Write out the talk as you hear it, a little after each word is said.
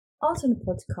Art on a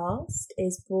Podcast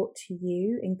is brought to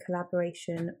you in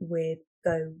collaboration with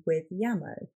Go With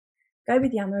Yamo. Go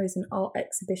With Yamo is an art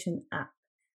exhibition app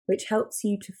which helps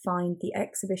you to find the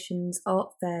exhibitions,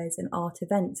 art fairs and art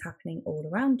events happening all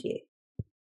around you.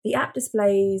 The app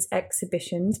displays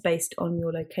exhibitions based on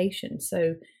your location,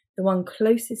 so the one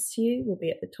closest to you will be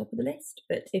at the top of the list,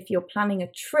 but if you're planning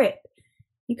a trip,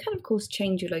 you can of course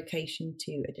change your location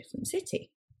to a different city.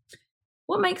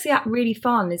 What makes the app really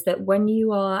fun is that when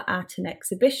you are at an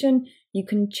exhibition, you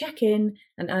can check in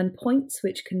and earn points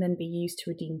which can then be used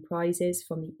to redeem prizes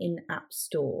from the in-app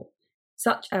store,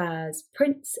 such as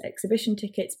prints, exhibition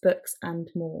tickets, books and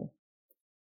more.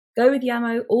 Go With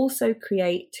Yamo also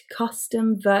create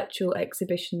custom virtual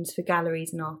exhibitions for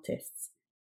galleries and artists.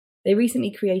 They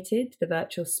recently created the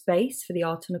virtual space for the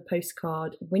Art on a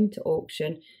Postcard winter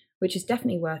auction, which is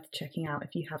definitely worth checking out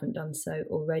if you haven't done so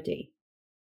already.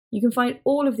 You can find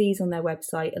all of these on their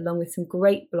website, along with some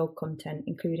great blog content,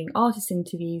 including artist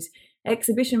interviews,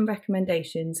 exhibition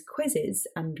recommendations, quizzes,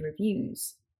 and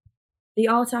reviews. The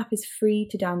art app is free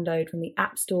to download from the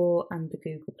App Store and the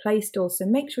Google Play Store, so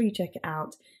make sure you check it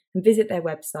out and visit their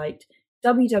website,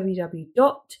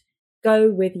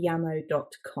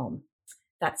 www.gowithyamo.com.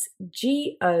 That's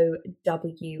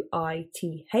GOWITHYAMO.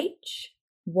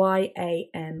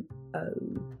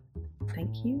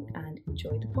 Thank you and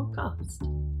enjoy the podcast.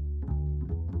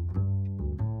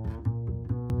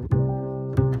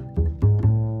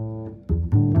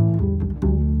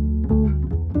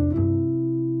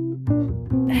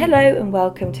 Hello and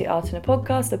welcome to Art on a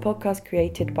Podcast, a podcast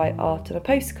created by Art on a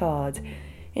Postcard.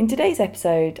 In today's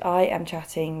episode, I am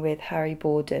chatting with Harry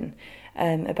Borden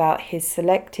about his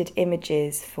selected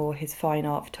images for his fine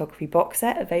art photography box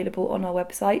set, available on our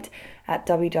website at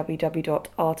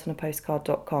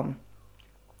www.artonapostcard.com.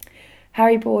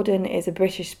 Harry Borden is a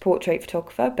British portrait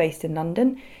photographer based in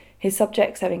London. His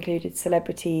subjects have included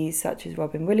celebrities such as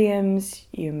Robin Williams,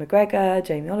 Ewan McGregor,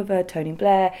 Jamie Oliver, Tony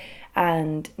Blair,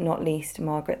 and not least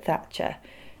Margaret Thatcher.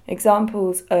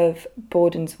 Examples of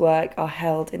Borden's work are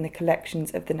held in the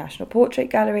collections of the National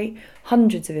Portrait Gallery,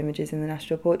 hundreds of images in the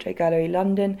National Portrait Gallery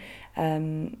London,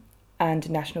 and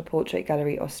National Portrait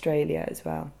Gallery Australia as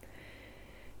well.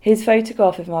 His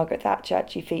photograph of Margaret Thatcher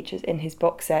actually features in his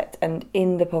box set, and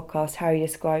in the podcast Harry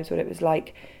describes what it was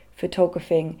like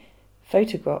photographing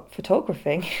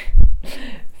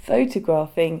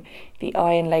the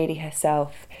Iron Lady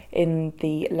herself in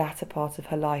the latter part of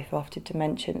her life after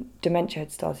dementia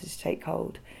had started to take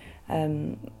hold,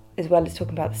 as well as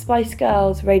talking about the Spice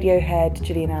Girls, Radiohead,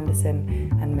 Gillian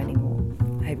Anderson and many more.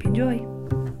 I hope you enjoy.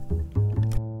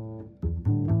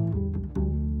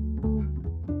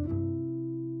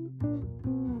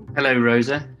 Hello,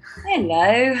 Rosa.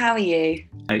 Hello, how are you?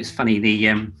 Oh, it's funny.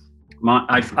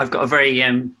 I've got a very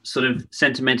sort of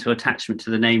sentimental attachment to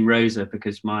the name Rosa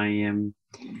because one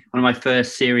of my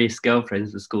first serious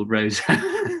girlfriends was called Rosa.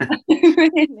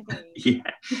 Really? Yeah,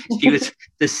 she was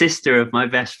the sister of my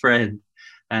best friend,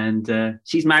 and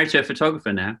she's married to a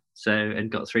photographer now,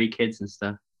 and got 3 kids and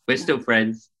stuff. We're still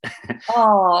friends.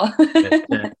 Oh,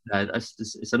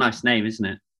 it's a nice name, isn't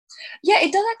it? yeah,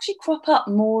 it does actually crop up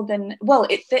more than, well,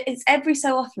 it's every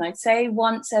so often. I'd say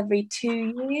once every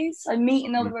 2 years I meet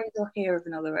another Rosa or hear of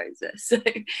another Rosa, so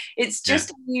it's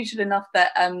just unusual enough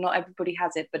that not everybody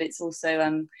has it, but it's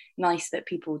also nice that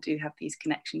people do have these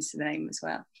connections to the name as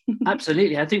well.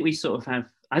 Absolutely. I think we sort of have,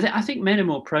 I think men are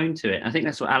more prone to it. I think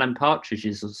that's what Alan Partridge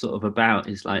is sort of about,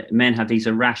 is like men have these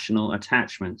irrational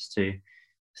attachments to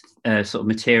sort of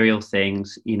material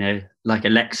things, like a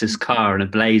Lexus car and a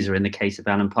blazer in the case of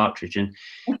Alan Partridge, and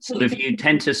sort of you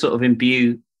tend to sort of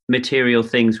imbue material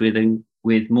things with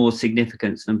more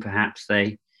significance than perhaps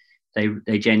they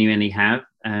genuinely have.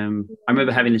 I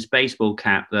remember having this baseball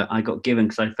cap that I got given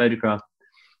because I photographed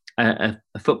a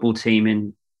football team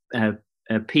in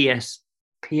PSV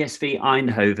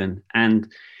Eindhoven, and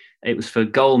it was for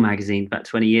Goal magazine about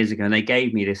 20 years ago, and they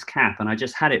gave me this cap, and I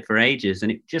just had it for ages,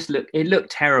 and it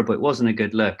looked terrible. It wasn't a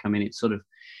good look. I mean, it's sort of,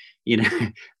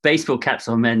 baseball caps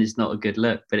on men is not a good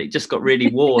look, but it just got really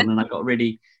worn, and I got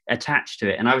really attached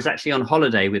to it. And I was actually on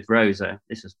holiday with Rosa.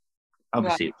 This is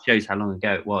obviously, It shows how long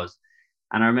ago it was.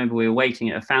 And I remember we were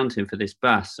waiting at a fountain for this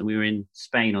bus, and we were in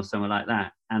Spain or somewhere like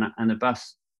that. And the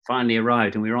bus finally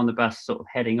arrived, and we were on the bus sort of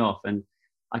heading off, and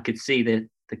I could see the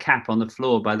cap on the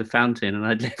floor by the fountain, and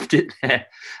I'd left it there.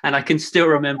 And I can still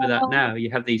remember that now.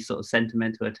 You have these sort of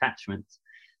sentimental attachments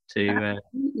to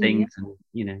things, and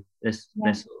there's sort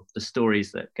of the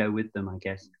stories that go with them, I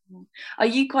guess. Are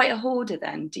you quite a hoarder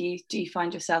then? Do you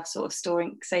find yourself sort of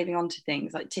saving onto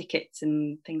things like tickets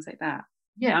and things like that?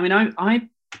 Yeah, I mean, I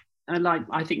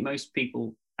think most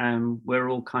people we're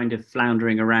all kind of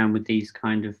floundering around with these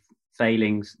kind of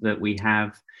failings that we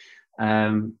have.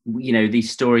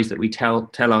 These stories that we tell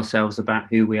ourselves about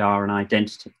who we are and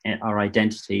our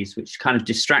identities, which kind of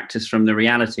distract us from the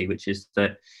reality, which is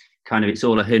that kind of it's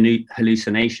all a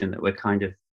hallucination that we're kind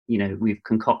of, we've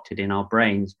concocted in our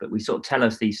brains. But we sort of tell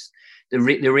us the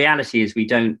reality is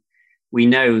we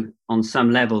know on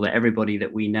some level that everybody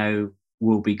that we know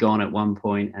will be gone at one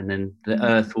point, and then the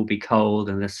earth will be cold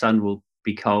and the sun will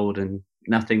be cold and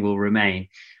nothing will remain.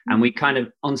 And we kind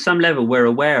of, on some level, we're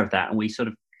aware of that, and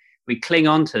we cling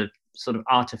on to sort of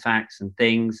artifacts and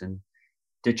things and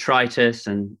detritus,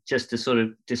 and just to sort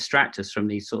of distract us from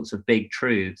these sorts of big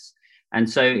truths. And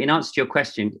so, in answer to your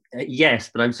question, yes,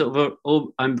 but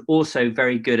I'm also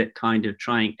very good at kind of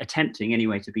attempting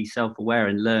anyway, to be self-aware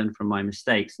and learn from my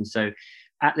mistakes. And so,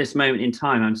 at this moment in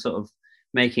time, I'm sort of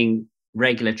making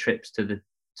regular trips to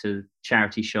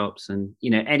charity shops, and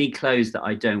any clothes that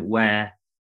I don't wear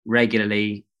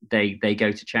regularly, they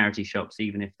go to charity shops,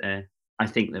 even if I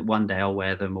think that one day I'll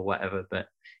wear them or whatever. But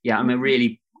yeah, I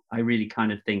really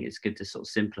kind of think it's good to sort of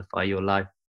simplify your life.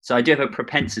 So I do have a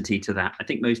propensity to that. I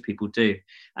think most people do.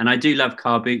 And I do love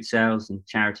car boot sales and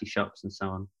charity shops and so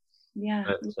on. Yeah.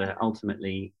 But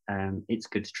ultimately, it's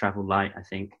good to travel light, I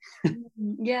think.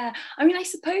 Yeah. I mean, I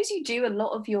suppose you do a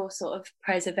lot of your sort of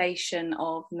preservation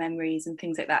of memories and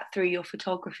things like that through your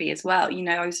photography as well.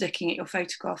 I was looking at your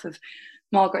photograph of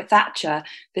Margaret Thatcher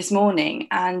this morning,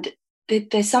 and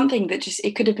there's something that just,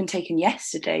 it could have been taken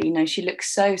yesterday. She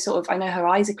looks so sort of, I know her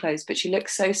eyes are closed, but she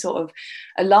looks so sort of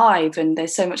alive, and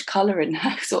there's so much colour in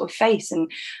her sort of face.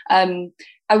 And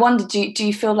I wonder, do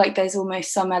you feel like there's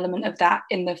almost some element of that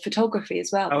in the photography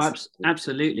as well? Oh,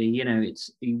 absolutely.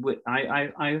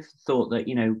 I've thought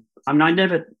that, I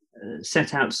never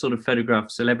set out to sort of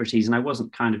photograph celebrities, and I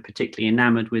wasn't kind of particularly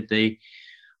enamored with the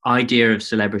idea of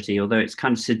celebrity, although it's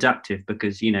kind of seductive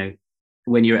because,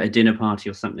 when you're at a dinner party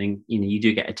or something, you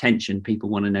do get attention. People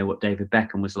want to know what David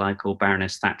Beckham was like, or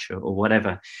Baroness Thatcher, or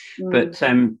whatever. But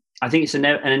I think it's an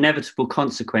inevitable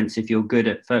consequence if you're good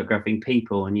at photographing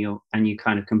people, and you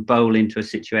kind of can bowl into a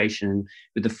situation, and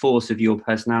with the force of your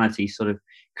personality sort of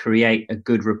create a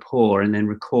good rapport, and then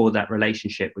record that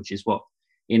relationship, which is what,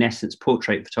 in essence,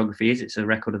 portrait photography is. It's a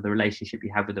record of the relationship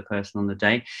you have with the person on the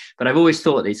day. But I've always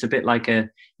thought it's a bit like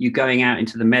you going out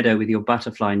into the meadow with your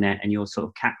butterfly net, and you're sort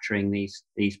of capturing these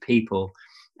people,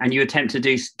 and you attempt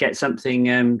to get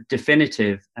something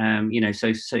definitive.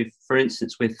 So for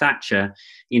instance, with Thatcher,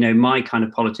 my kind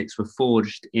of politics were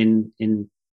forged in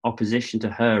opposition to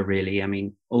her, really. I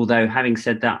mean, although having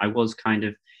said that, I was kind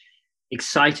of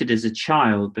excited as a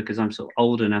child because I'm sort of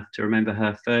old enough to remember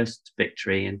her first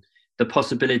victory, and the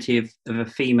possibility of a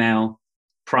female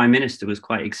prime minister was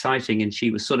quite exciting, and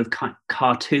she was sort of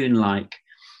cartoon-like.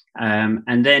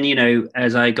 And then,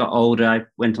 as I got older, I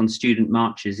went on student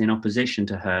marches in opposition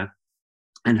to her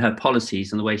and her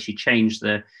policies and the way she changed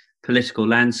the political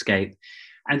landscape.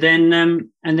 And then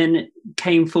it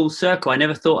came full circle. I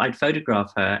never thought I'd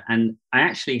photograph her, and I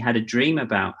actually had a dream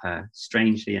about her,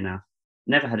 strangely enough.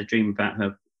 Never had a dream about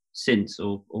her since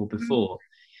or before.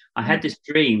 I had this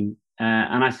dream.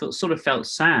 And I sort of felt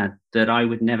sad that I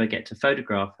would never get to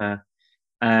photograph her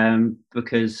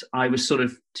because I was sort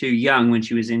of too young when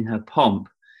she was in her pomp.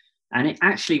 And it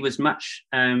actually was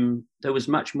there was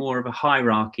much more of a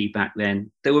hierarchy back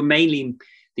then. There were mainly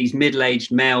these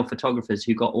middle-aged male photographers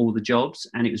who got all the jobs,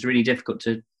 and it was really difficult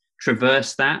to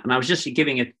traverse that. And I was just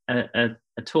giving a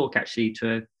talk actually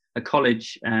to a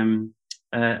college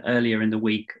earlier in the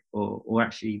week, or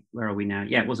actually, where are we now?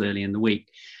 Yeah, it was early in the week.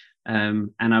 And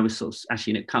I was sort of,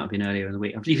 actually, it can't have been earlier in the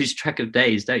week. I've used track of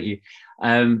days, don't you?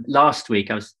 Last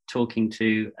week, I was talking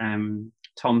to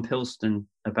Tom Pilston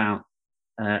about,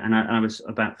 and I was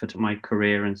about for my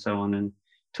career and so on, and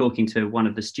talking to one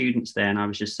of the students there. And I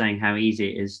was just saying how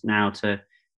easy it is now to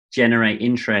generate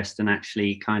interest and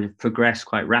actually kind of progress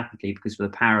quite rapidly because of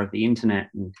the power of the internet.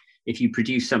 And if you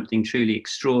produce something truly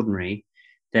extraordinary,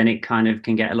 then it kind of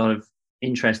can get a lot of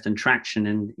interest and traction,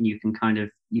 and you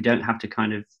don't have to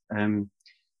kind of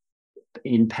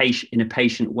in a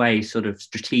patient way sort of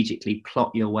strategically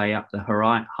plot your way up the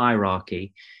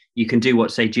hierarchy. You can do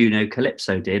what, say, Juno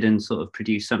Calypso did, and sort of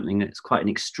produce something that's quite an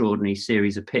extraordinary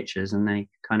series of pictures, and they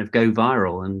kind of go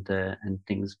viral, and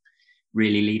things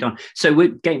really lead on. So we're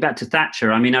getting back to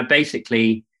Thatcher. I mean, I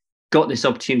basically got this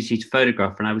opportunity to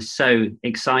photograph, and I was so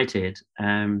excited.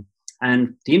 And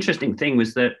the interesting thing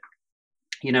was that,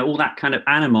 all that kind of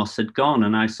animos had gone,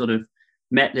 and I sort of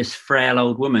met this frail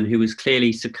old woman who was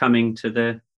clearly succumbing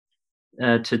to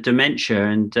to dementia.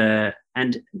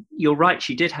 And you're right,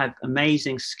 she did have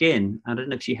amazing skin. I don't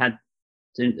know if she had,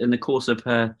 in the course of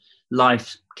her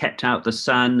life kept out the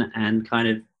sun and kind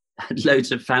of had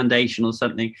loads of foundation or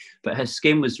something, but her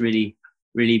skin was really,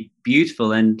 really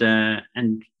beautiful. And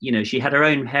you know, she had her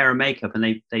own hair and makeup, and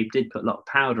they did put a lot of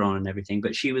powder on and everything,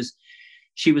 but she was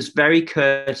very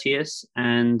courteous.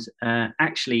 And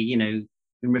actually, you know,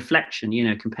 in reflection, you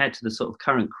know, compared to the sort of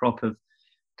current crop of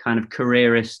kind of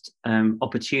careerist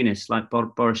opportunists like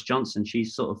Boris Johnson,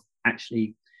 she's sort of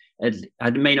actually, I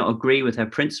may not agree with her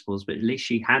principles, but at least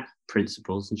she had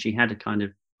principles and she had a kind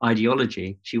of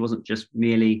ideology. She wasn't just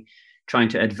merely trying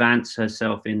to advance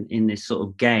herself in this sort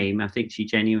of game. I think she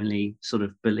genuinely sort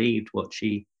of believed what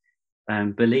she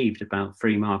believed about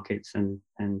free markets and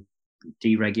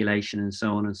deregulation and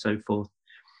so on and so forth.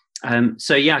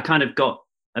 So yeah, I kind of got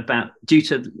about, due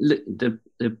to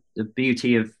the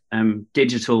beauty of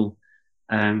digital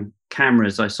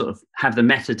cameras, I sort of have the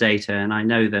metadata, and I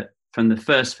know that from the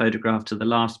first photograph to the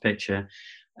last picture,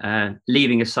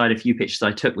 leaving aside a few pictures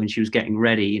I took when she was getting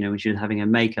ready, you know, when she was having her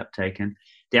makeup taken,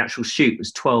 the actual shoot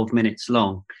was 12 minutes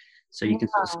long. So you can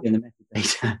sort of see in the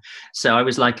metadata. So I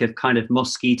was like a kind of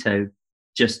mosquito,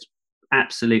 just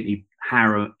absolutely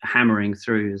hammering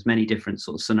through as many different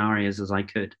sort of scenarios as I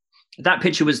could. That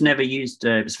picture was never used.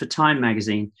 It was for Time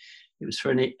magazine. It was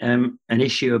for an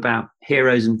issue about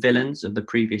heroes and villains of the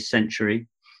previous century.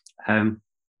 And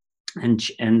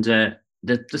the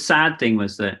sad thing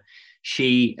was that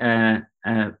she, I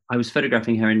was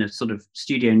photographing her in a sort of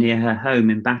studio near her home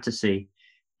in Battersea.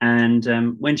 And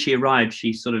when she arrived,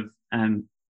 she sort of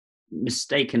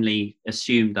mistakenly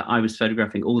assumed that I was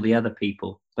photographing all the other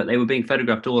people, but they were being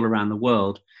photographed all around the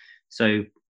world. So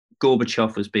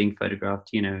Gorbachev was being photographed,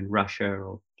 you know, in Russia,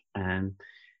 or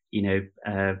you know,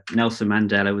 Nelson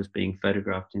Mandela was being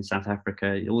photographed in South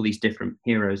Africa. All these different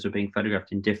heroes were being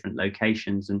photographed in different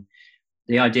locations, and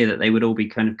the idea that they would all be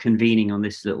kind of convening on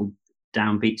this little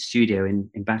downbeat studio in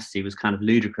Battersea was kind of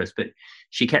ludicrous. But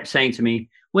she kept saying to me,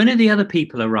 "When are the other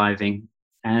people arriving?"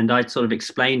 And I'd sort of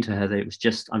explained to her that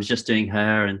I was just doing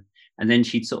her, and then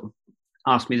she'd sort of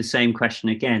asked me the same question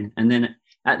again, and then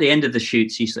at the end of the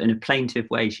shoot, she, in a plaintive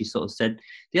way, she sort of said,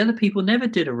 "The other people never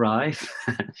did arrive."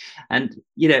 And,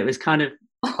 you know, it was kind of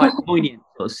quite poignant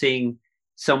sort of seeing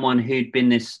someone who'd been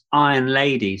this iron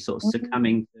lady sort of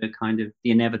succumbing to kind of the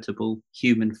inevitable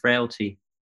human frailty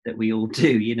that we all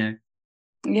do, you know.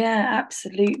 Yeah,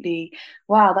 absolutely.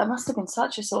 Wow, that must have been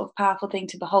such a sort of powerful thing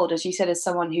to behold, as you said, as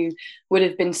someone who would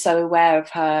have been so aware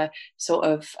of her sort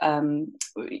of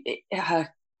her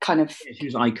kind of, she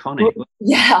was iconic.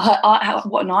 Yeah,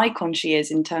 what an icon she is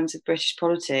in terms of British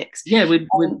politics. Yeah, with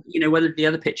you know, one of the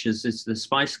other pictures is the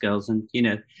Spice Girls, and you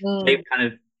know, they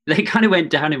kind of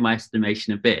went down in my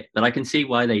estimation a bit, but I can see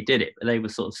why they did it. But they were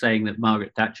sort of saying that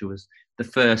Margaret Thatcher was the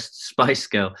first Spice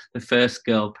Girl, the first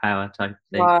girl power type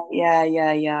thing. Right,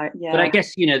 yeah. But I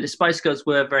guess, you know, the Spice Girls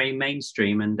were very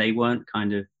mainstream, and they weren't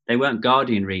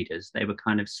Guardian readers. They were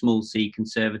kind of small C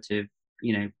conservative,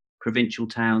 you know, provincial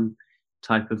town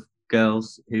type of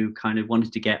girls who kind of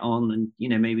wanted to get on, and, you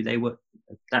know, maybe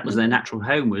that was their natural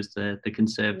home, was the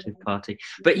Conservative Party.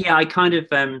 But yeah, I kind of,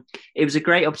 it was a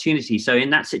great opportunity. So in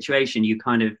that situation, you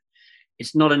kind of,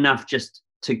 it's not enough just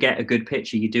to get a good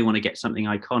picture. You do want to get something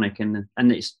iconic, and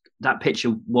that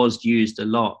picture was used a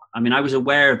lot. I mean, I was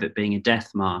aware of it being a death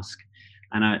mask,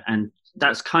 and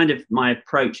that's kind of my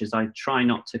approach, is I try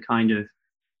not to kind of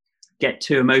get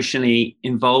too emotionally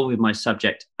involved with my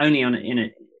subject. Only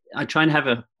I try and have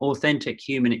an authentic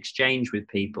human exchange with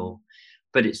people,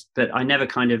 but I never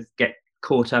kind of get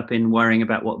caught up in worrying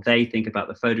about what they think about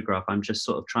the photograph. I'm just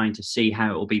sort of trying to see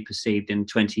how it will be perceived in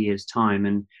 20 years' time.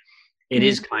 And it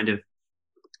is kind of,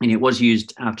 and it was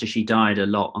used after she died a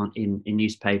lot in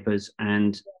newspapers.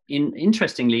 And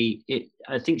interestingly,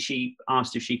 I think she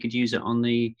asked if she could use it on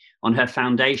her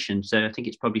foundation. So I think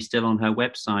it's probably still on her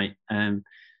website.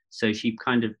 So she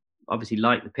kind of obviously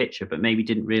liked the picture, but maybe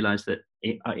didn't realize that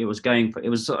it was going for, it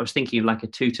was sort of thinking of like a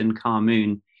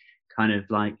Tutankhamun kind of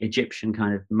like Egyptian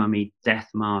kind of mummy death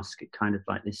mask, kind of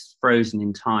like this frozen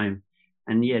in time.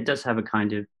 And yeah, it does have a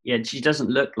kind of, she doesn't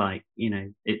look like, you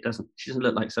know, she doesn't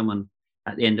look like someone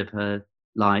at the end of her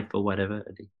life or whatever.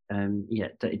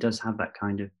 It does have that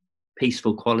kind of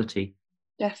peaceful quality.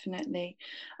 Definitely.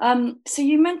 So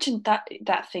you mentioned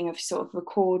that thing of sort of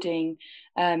recording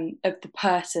of the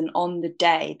person on the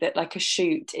day, that like a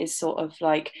shoot is sort of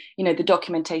like, you know, the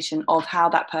documentation of how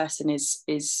that person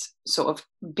is sort of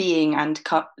being and,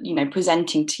 you know,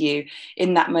 presenting to you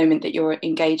in that moment that you're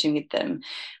engaging with them.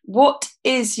 What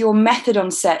is your method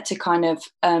on set to kind of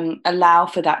allow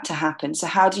for that to happen? So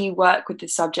how do you work with the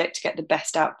subject to get the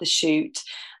best out of the shoot,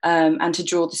 and to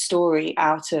draw the story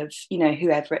out of, you know,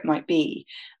 whoever it might be,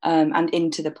 and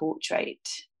into the portrait?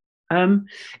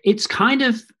 It's kind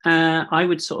of, I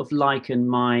would sort of liken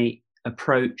my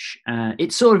approach.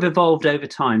 It's sort of evolved over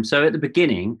time. So at the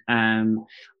beginning,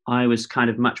 I was kind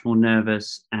of much more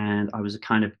nervous, and I was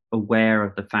kind of aware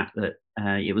of the fact that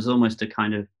it was almost a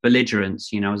kind of belligerence.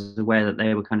 I was aware that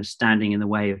they were kind of standing in the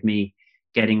way of me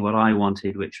getting what I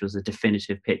wanted, which was a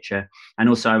definitive picture. And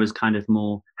also I was kind of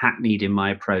more hackneyed in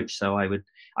my approach. So I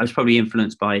was probably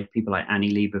influenced by people like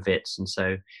Annie Leibovitz. And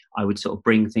so I would sort of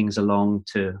bring things along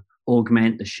to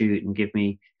augment the shoot and give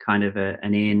me kind of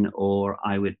an in, or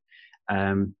I would,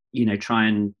 try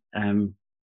and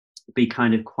be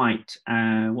kind of quite,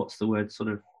 what's the word, sort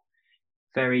of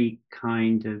very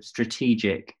kind of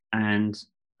strategic. And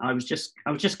I was just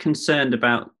concerned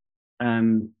about,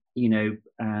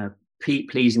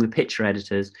 pleasing the picture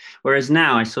editors. Whereas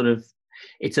now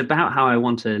it's about how I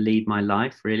want to lead my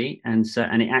life, really. And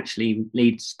it actually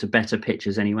leads to better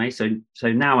pictures anyway. So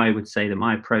now I would say that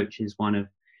my approach is one of,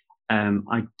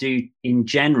 I do in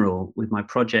general with my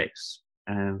projects,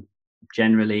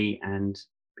 generally, and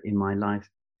in my life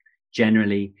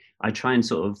generally, I try and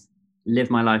sort of live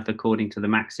my life according to the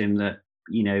maxim that,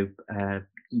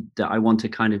 that I want to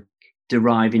kind of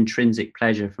derive intrinsic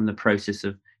pleasure from the process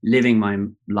of living my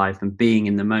life and being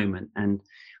in the moment. And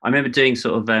I remember doing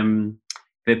sort of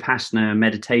Vipassana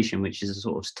meditation, which is a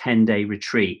sort of 10-day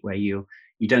retreat where you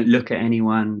don't look at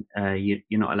anyone, you're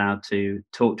not allowed to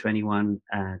talk to anyone,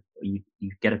 you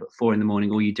get up at 4 a.m,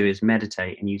 all you do is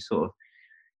meditate, and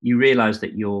you realize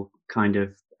that you're kind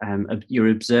of you're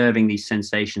observing these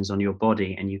sensations on your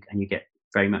body, and you get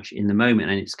very much in the moment.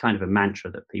 And it's kind of a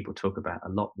mantra that people talk about a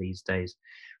lot these days.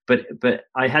 But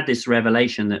I had this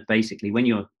revelation that basically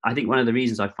I think one of the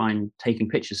reasons I find taking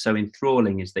pictures so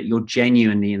enthralling is that you're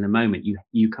genuinely in the moment.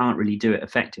 You can't really do it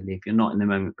effectively if you're not in the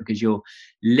moment, because you're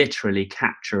literally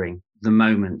capturing the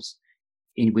moments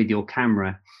with your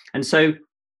camera. And so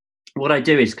what I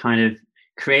do is kind of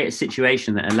create a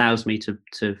situation that allows me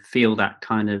to feel that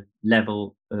kind of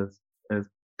level of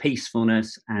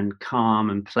peacefulness and calm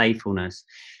and playfulness.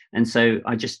 And so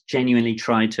I just genuinely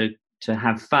try to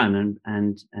have fun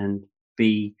and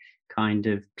be kind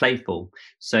of playful.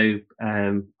 So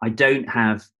I don't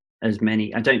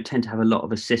tend to have a lot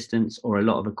of assistance or a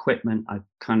lot of equipment. I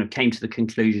kind of came to the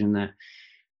conclusion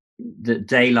that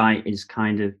daylight is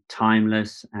kind of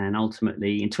timeless, and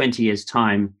ultimately in 20 years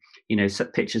time,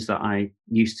 pictures that I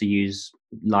used to use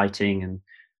lighting and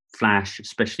flash,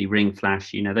 especially ring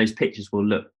flash, those pictures will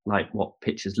look like what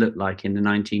pictures looked like in the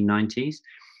 1990s.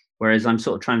 Whereas I'm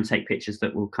sort of trying to take pictures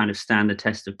that will kind of stand the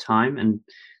test of time. And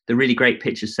the really great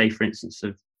pictures, say, for instance,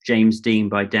 of James Dean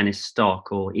by Dennis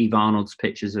Stock, or Eve Arnold's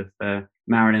pictures of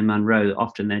Marilyn Monroe,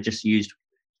 often they're just used.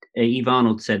 Eve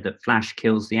Arnold said that flash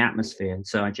kills the atmosphere. And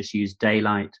so I just use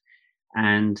daylight.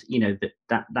 And,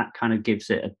 that kind of gives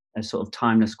it a sort of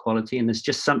timeless quality. And there's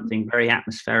just something very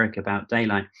atmospheric about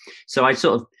daylight. So I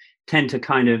sort of tend to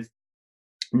kind of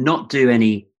not do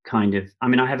any kind of,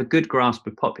 I have a good grasp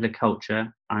of popular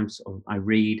culture. I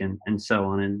read and so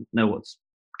on, and know what's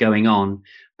going on,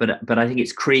 but I think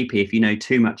it's creepy if you know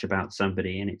too much about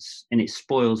somebody, and it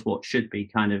spoils what should be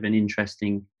kind of an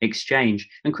interesting exchange.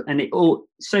 And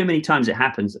so many times it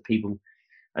happens that people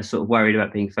are sort of worried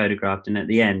about being photographed, and at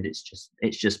the end it's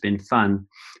just been fun,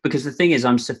 because the thing is,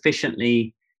 I'm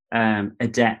sufficiently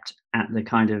adept at the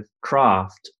kind of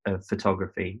craft of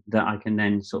photography that I can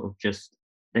then sort of just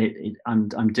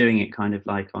I'm doing it kind of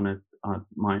like on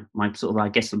my sort of, I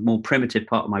guess, the more primitive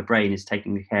part of my brain is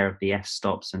taking care of the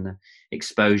f-stops and the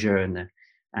exposure and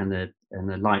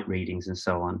the light readings and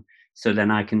so on. So then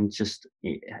I can just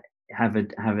have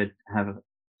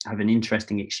an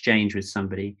interesting exchange with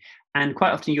somebody. And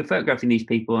quite often you're photographing these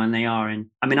people, and they are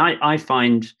I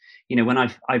find, when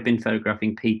I've been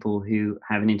photographing people who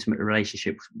have an intimate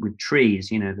relationship with trees,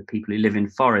 the people who live in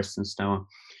forests and so on.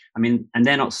 And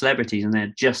they're not celebrities, and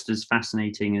they're just as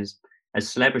fascinating as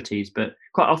celebrities. But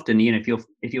quite often, if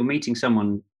you're meeting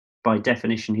someone by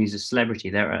definition who's a celebrity,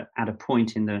 they're at a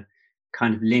point in the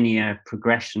kind of linear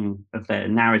progression of their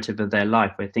narrative of their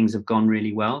life where things have gone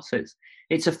really well. So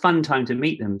it's a fun time to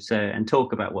meet them and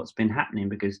talk about what's been happening,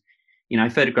 because I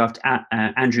photographed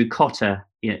Andrew Cotter,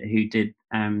 who did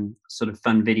sort of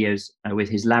fun videos with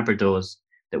his Labradors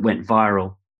that went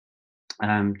viral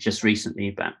just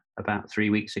recently, about 3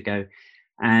 weeks ago.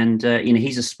 And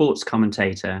he's a sports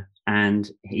commentator, and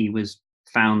he was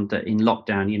found that in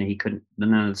lockdown, he couldn't,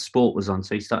 none of the sport was on,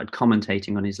 so he started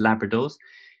commentating on his Labradors.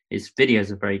 His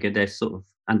videos are very good. They're sort of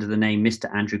under the name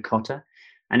Mr. Andrew Cotter,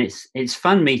 and it's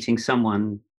fun meeting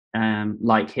someone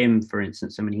like him, for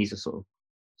instance. He's a sort of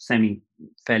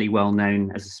fairly well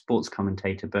known as a sports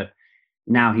commentator, but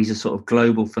now he's a sort of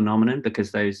global phenomenon,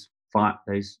 because those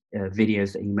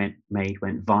videos that he made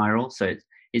went viral. So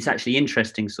it's actually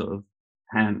interesting, sort of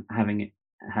having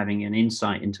an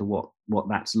insight into what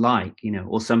that's like, you know,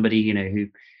 or somebody, you know,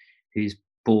 who's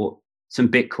bought some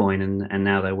Bitcoin and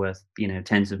now they're worth, you know,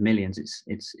 tens of millions.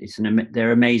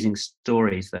 They're amazing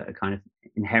stories that are kind of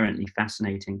inherently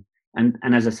fascinating. And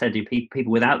as I said,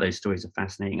 people without those stories are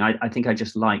fascinating. I think I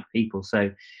just like people,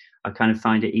 so I kind of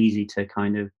find it easy to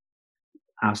kind of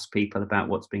ask people about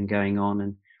what's been going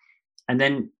on, and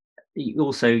then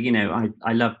also, you know,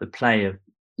 I love the play of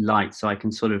light, so I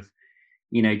can sort of,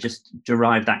 you know, just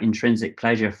derive that intrinsic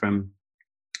pleasure from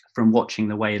watching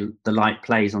the way the light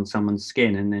plays on someone's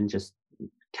skin, and then just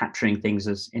capturing things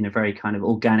as in a very kind of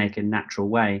organic and natural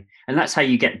way. And that's how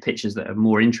you get pictures that are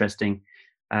more interesting.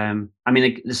 I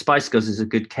mean, the Spice Girls is a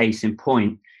good case in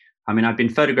point. I mean, I've been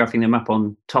photographing them up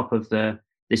on top of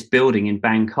this building in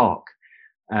Bangkok,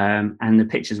 and the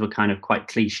pictures were kind of quite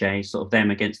cliche, sort of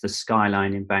them against the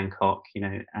skyline in Bangkok, you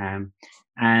know.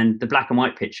 And the black and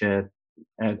white picture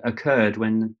occurred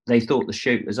when they thought the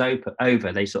shoot was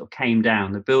over. They sort of came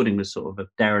down. The building was sort of a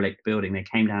derelict building. They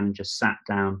came down and just sat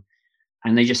down,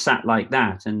 and they just sat like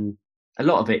that. And a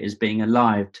lot of it is being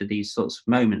alive to these sorts of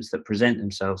moments that present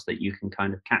themselves that you can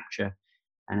kind of capture.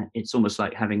 And it's almost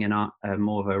like having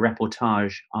more of a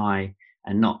reportage eye,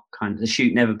 and not kind of the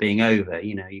shoot never being over.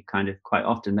 You know, you kind of quite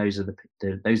often those are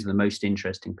the most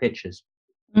interesting pictures.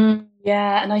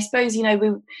 Yeah, and I suppose, you know, we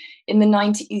in the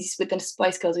 90s with the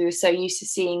Spice Girls, we were so used to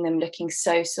seeing them looking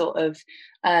so sort of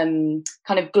kind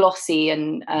of glossy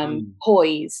and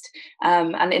poised.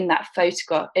 And in that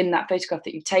photograph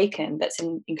that you've taken, that's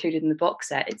included in the box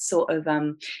set, it's sort of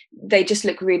they just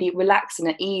look really relaxed and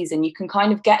at ease, and you can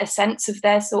kind of get a sense of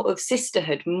their sort of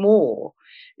sisterhood more.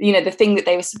 You know, the thing that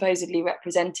they were supposedly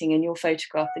representing in your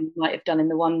photograph than you might have done in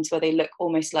the ones where they look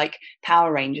almost like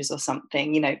Power Rangers or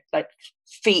something, you know, like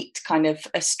feet kind of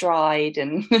astride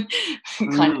and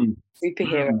kind of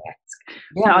superhero-esque.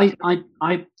 Yeah,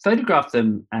 I photographed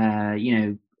them, you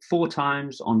know, 4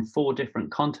 times on 4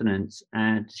 different continents,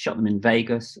 and shot them in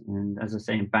Vegas and, as I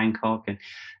say, in Bangkok. And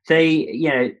they, you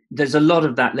know, there's a lot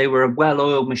of that. They were a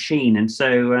well-oiled machine, and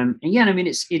so and yeah, I mean,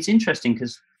 it's interesting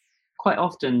because quite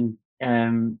often,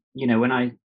 you know, when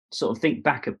I sort of think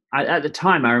back at the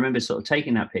time, I remember sort of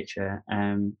taking that picture,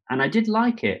 and I did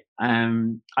like it.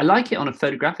 I like it on a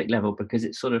photographic level because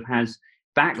it sort of has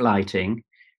backlighting,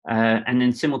 and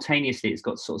then simultaneously it's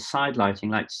got sort of side lighting.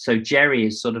 Like, so Jerry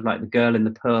is sort of like the girl in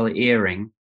the pearl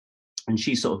earring, and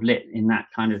she's sort of lit in that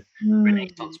kind of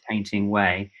Renaissance painting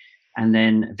way. And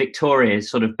then Victoria is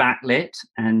sort of backlit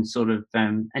and sort of,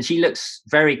 and she looks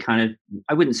very kind of,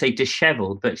 I wouldn't say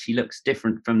disheveled, but she looks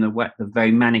different from the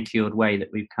very manicured way that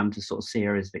we've come to sort of see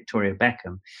her as Victoria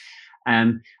Beckham.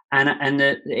 And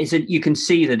you can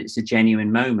see that it's a genuine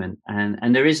moment,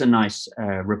 and there is a nice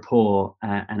rapport,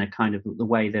 and a kind of the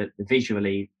way that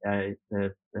visually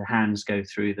the hands go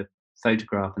through the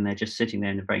photograph, and they're just sitting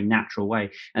there in a very natural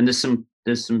way. And there's some,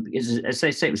 as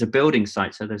they say, it was a building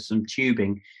site, so there's some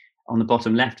tubing on the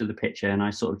bottom left of the picture, and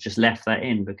I sort of just left that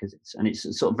in because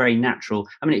it's sort of very natural.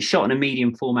 I mean, it's shot on a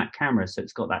medium format camera, so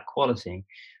it's got that quality,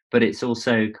 but it's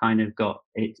also kind of got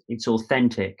it's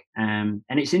authentic. And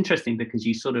it's interesting because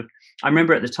you sort of, I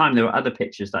remember at the time there were other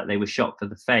pictures that they were shot for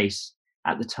the face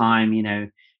at the time, you know,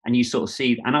 and you sort of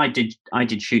see, and I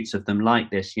did shoots of them like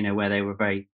this, you know, where they were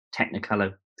very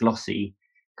technicolor, glossy,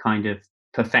 kind of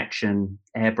perfection,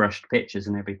 airbrushed pictures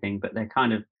and everything, but they're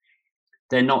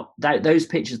not those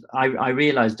pictures. I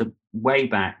realized way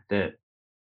back that,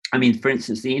 I mean, for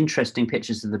instance, the interesting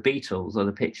pictures of the Beatles or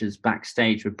the pictures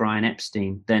backstage with Brian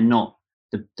Epstein, they're not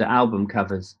the album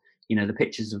covers. You know, the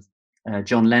pictures of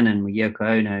John Lennon with Yoko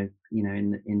Ono, you know,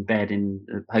 in bed in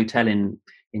a hotel in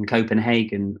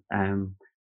Copenhagen,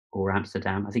 or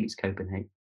Amsterdam. I think it's Copenhagen.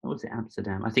 Or was it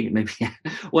Amsterdam? I think it may be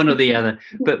one or the other.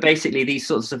 But basically, these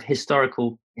sorts of historic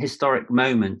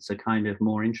moments are kind of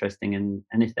more interesting, and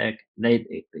if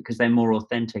because they're more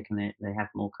authentic and they have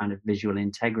more kind of visual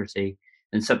integrity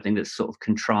than something that's sort of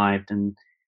contrived and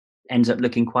ends up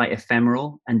looking quite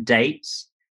ephemeral and dates.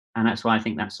 And that's why I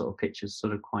think that sort of picture is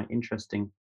sort of quite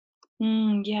interesting.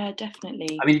 Yeah,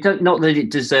 definitely. I mean, not that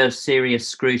it deserves serious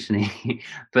scrutiny,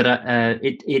 but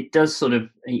it does sort of,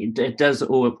 it does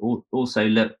also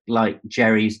look like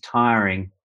Jerry's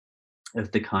tiring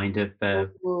of the kind of,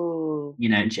 you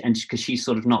know, and because she's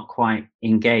sort of not quite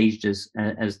engaged as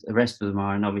the rest of them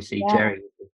are, and obviously Jerry,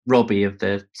 Robbie of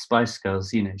the Spice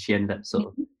Girls, you know, she ended up sort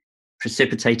of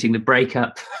precipitating the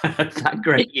breakup of that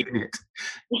great unit.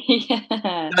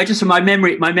 Yeah. I just, my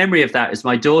memory of that is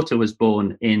my daughter was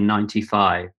born in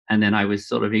 95, and then I was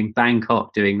sort of in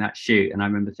Bangkok doing that shoot, and I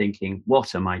remember thinking,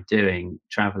 what am I doing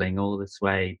traveling all this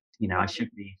way? You know, I should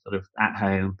be sort of at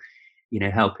home, you know,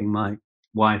 helping my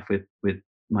wife with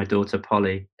my daughter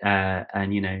Polly,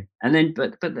 and you know, and then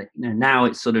but you know, now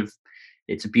it's sort of,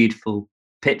 it's a beautiful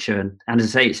picture, and as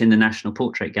I say, it's in the National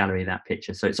Portrait Gallery, that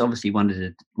picture, so it's obviously one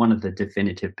of the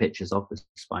definitive pictures of the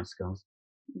Spice Girls.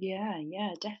 Yeah,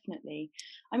 definitely.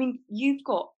 I mean, you've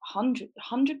got hundred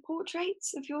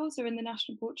portraits of yours are in the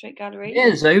National Portrait Gallery. Yeah,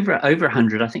 there's over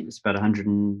 100. I think it's about 100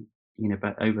 and, you know,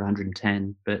 about over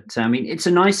 110. But I mean, it's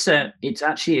a nice, it's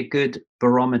actually a good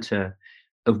barometer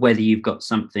of whether you've got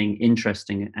something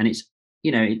interesting, and it's,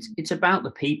 you know, it's about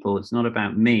the people. It's not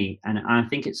about me, and I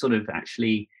think it sort of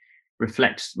actually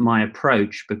reflects my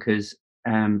approach, because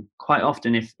quite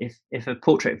often, if a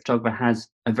portrait photographer has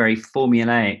a very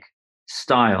formulaic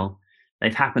style,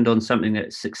 they've happened on something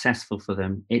that's successful for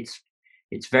them. It's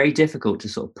very difficult to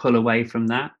sort of pull away from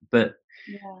that. But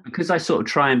Yeah. because I sort of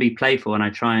try and be playful, and I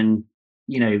try and,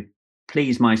 you know,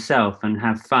 please myself and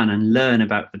have fun and learn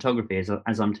about photography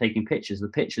as I'm taking pictures, the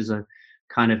pictures are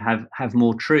kind of have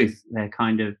more truth. They're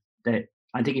kind of, that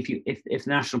I think if the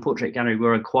National Portrait Gallery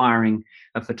were acquiring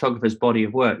a photographer's body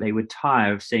of work, they would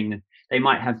tire of seeing the, they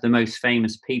might have the most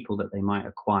famous people that they might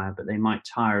acquire, but they might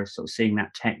tire of sort of seeing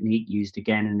that technique used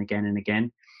again and again and again.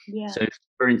 Yeah. So,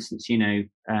 for instance, you know,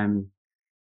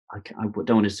 I don't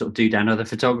want to sort of do down other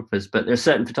photographers, but there are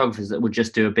certain photographers that would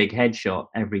just do a big headshot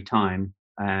every time,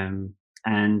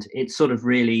 and it's sort of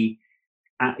really,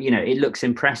 you know, it looks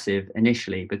impressive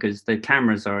initially because the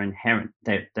cameras are inherent.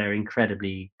 They're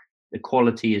incredibly, the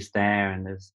quality is there, and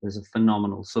there's a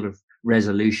phenomenal sort of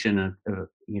resolution of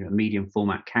you know, medium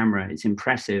format camera. It's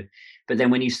impressive, but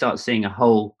then when you start seeing a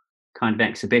whole kind of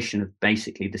exhibition of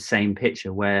basically the same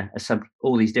picture where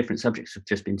all these different subjects have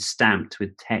just been stamped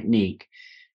with technique,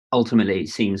 ultimately it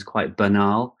seems quite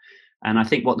banal. And I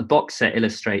think what the box set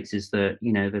illustrates is the,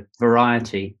 you know, the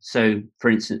variety. So for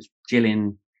instance,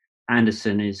 Gillian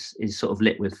Anderson is sort of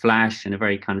lit with flash in a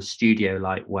very kind of studio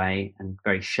like way, and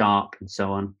very sharp and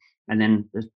so on. And then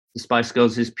the Spice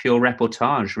Girls is pure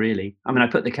reportage, really. I mean, I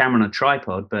put the camera on a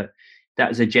tripod, but that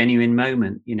was a genuine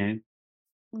moment, you know.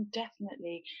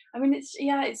 Definitely. I mean, it's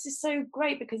just so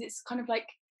great because it's kind of like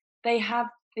they have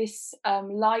this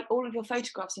light. All of your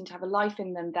photographs seem to have a life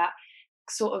in them that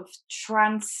sort of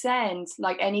transcends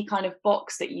like any kind of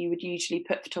box that you would usually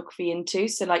put photography into.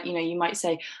 So, like, you know, you might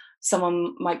say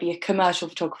someone might be a commercial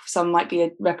photographer, someone might be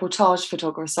a reportage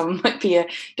photographer, someone might be a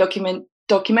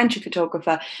documentary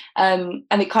photographer, and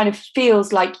it kind of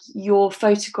feels like your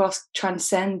photographs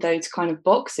transcend those kind of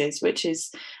boxes, which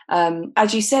is,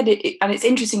 as you said, and it's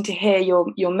interesting to hear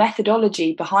your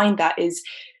methodology behind that is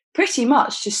pretty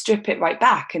much to strip it right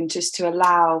back and just to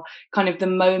allow kind of the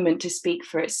moment to speak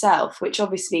for itself, which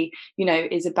obviously, you know,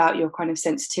 is about your kind of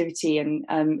sensitivity and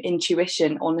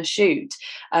intuition on a shoot,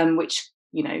 which,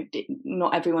 you know,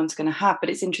 not everyone's going to have. But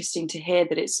it's interesting to hear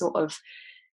that it's sort of,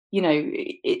 you know,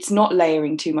 it's not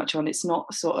layering too much on. It's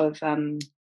not sort of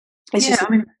it's just, I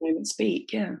mean, moment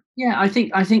speak. I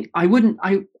think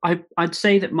I'd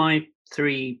say that my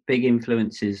three big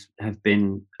influences have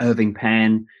been Irving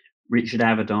Penn, Richard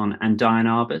Avedon, and Diane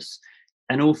Arbus,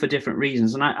 and all for different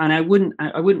reasons. And I wouldn't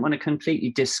want to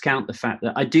completely discount the fact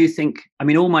that I do think, I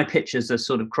mean, all my pictures are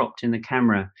sort of cropped in the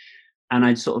camera, and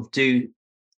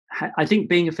I think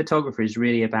being a photographer is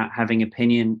really about having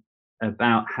opinion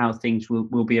about how things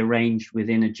will be arranged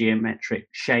within a geometric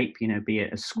shape, you know, be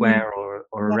it a square or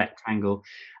a rectangle,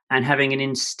 and having an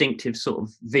instinctive sort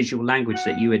of visual language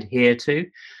that you adhere to.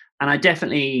 And I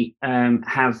definitely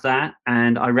have that,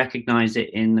 and I recognize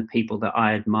it in the people that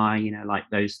I admire, you know, like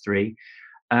those three.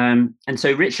 And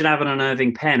so Richard Avedon and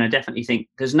Irving Penn, I definitely think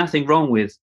there's nothing wrong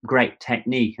with great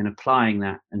technique and applying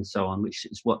that and so on, which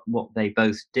is what they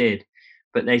both did.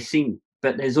 But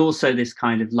there's also this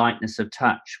kind of lightness of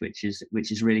touch, which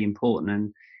is really important.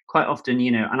 And quite often,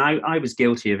 you know, and I was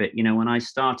guilty of it, you know, when I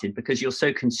started, because you're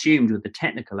so consumed with the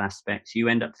technical aspects, you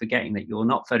end up forgetting that you're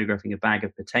not photographing a bag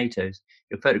of potatoes,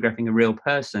 you're photographing a real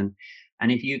person.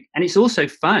 And it's also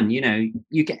fun, you know,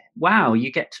 you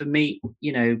get to meet,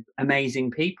 you know, amazing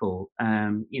people,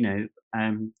 you know,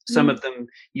 some of them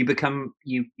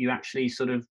you actually sort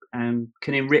of can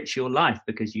enrich your life,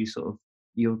 because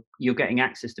you're getting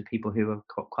access to people who are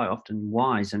quite often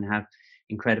wise and have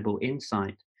incredible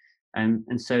insight.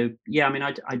 And so, yeah, I mean,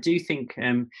 I do think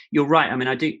you're right. I mean,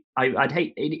 I'd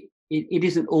hate it. It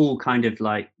isn't all kind of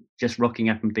like just rocking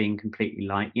up and being completely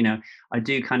light. You know, I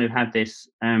do kind of have this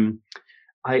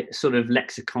I sort of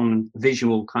lexicon,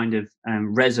 visual kind of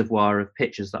reservoir of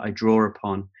pictures that I draw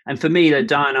upon. And for me, the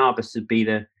Diane Arbus would be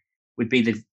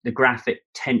the graphic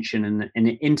tension and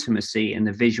the intimacy and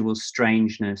the visual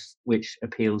strangeness, which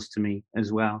appeals to me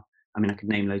as well. I mean, I could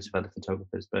name loads of other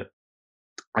photographers, but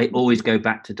I always go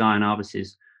back to Diane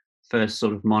Arbus's first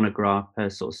sort of monograph, her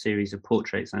sort of series of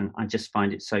portraits, and I just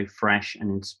find it so fresh and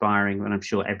inspiring. And I'm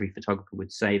sure every photographer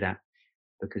would say that,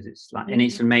 because it's like, and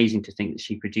it's amazing to think that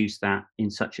she produced that in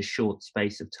such a short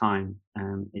space of time.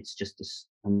 It's just this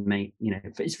amazing, you know,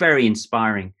 it's very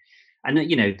inspiring. And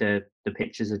you know, the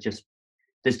pictures are just,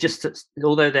 there's just,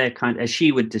 although they're kind of, as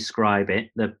she would describe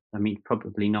it, I mean,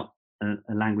 probably not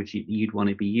a language you'd want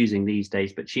to be using these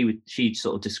days, but she'd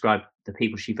sort of describe the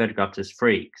people she photographed as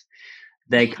freaks.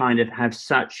 They kind of have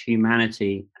such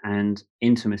humanity and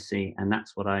intimacy, and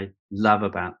that's what I love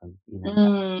about them, you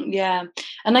know? Yeah,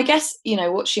 and I guess, you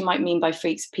know, what she might mean by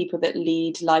freaks, people that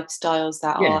lead lifestyles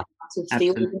that are out of the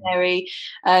ordinary,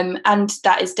 and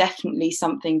that is definitely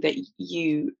something that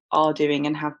you are doing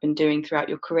and have been doing throughout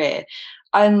your career.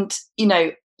 And you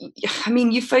know, I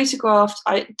mean, you photographed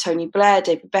Tony Blair,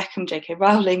 David Beckham, J.K.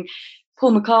 Rowling,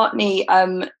 Paul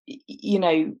McCartney, you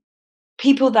know,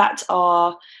 people that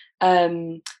are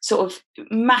sort of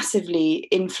massively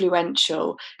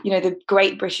influential, you know, the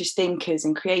great British thinkers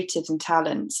and creatives and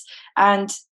talents.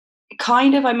 And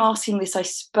kind of, I'm asking this, I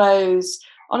suppose,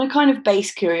 on a kind of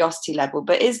base curiosity level,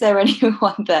 but is there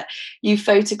anyone that you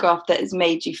photographed that has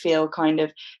made you feel kind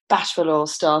of bashful or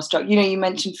starstruck? You know, you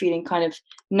mentioned feeling kind of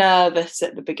nervous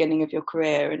at the beginning of your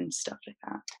career and stuff like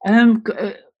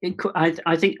that.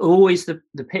 I think always the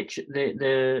picture,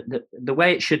 the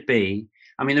way it should be.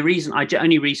 I mean, the reason I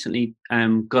only recently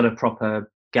got a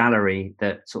proper gallery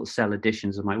that sort of sell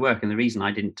editions of my work, and the reason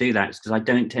I didn't do that is because I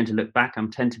don't tend to look back. I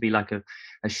tend to be like a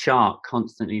shark,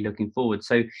 constantly looking forward.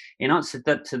 So in answer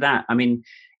to that, I mean,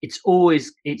 it's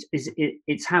always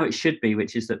it's how it should be,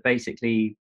 which is that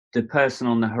basically the person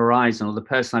on the horizon or the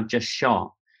person I've just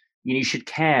shot, you should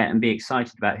care and be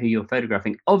excited about who you're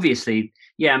photographing. Obviously,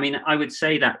 yeah, I mean, I would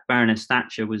say that Baroness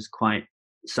Thatcher was quite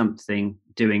something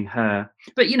doing her,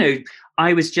 but you know,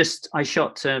 I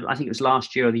shot I think it was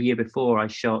last year or the year before, I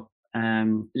shot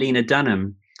Lena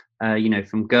Dunham, you know,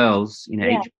 from Girls, you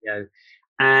know, HBO,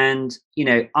 and you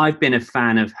know, I've been a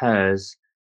fan of hers.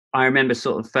 I remember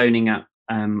sort of phoning up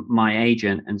my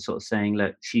agent and sort of saying,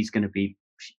 look, she's going to be,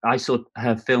 I saw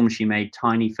her film she made,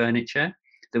 Tiny Furniture.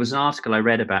 There was an article I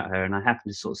read about her, and I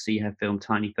happened to sort of see her film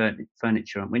Tiny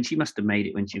Furniture when she must have made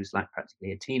it when she was like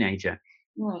practically a teenager.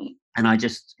 Right. And I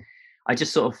just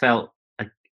sort of felt a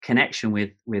connection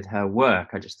with her work.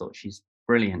 I just thought she's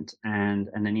brilliant. And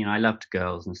then, you know, I loved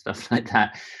Girls and stuff like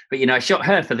that. But, you know, I shot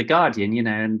her for The Guardian, you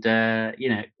know, and, you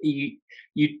know,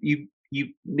 you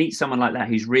meet someone like that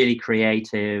who's really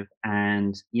creative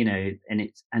and, you know,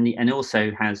 and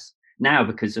also has now,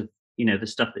 because of, you know, the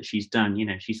stuff that she's done, you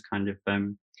know, she's kind of,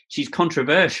 she's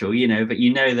controversial, you know, but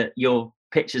you know that your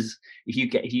pictures, if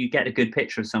you get a good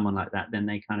picture of someone like that, then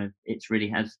they kind of, it's really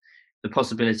has the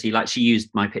possibility, like she used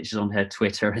my pictures on her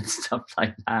Twitter and stuff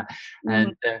like that.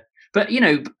 And but you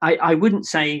know, I wouldn't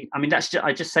say, I mean,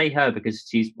 I just say her because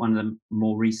she's one of the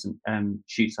more recent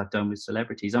shoots I've done with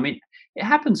celebrities. I mean, it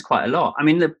happens quite a lot. I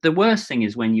mean, the worst thing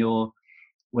is when you're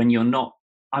not,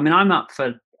 I mean, I'm up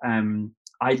for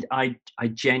I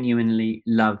genuinely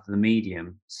love the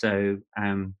medium, so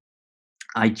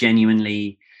I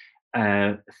genuinely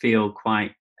feel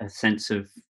quite a sense of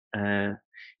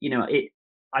you know,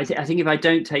 I think if I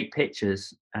don't take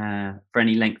pictures for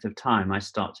any length of time, I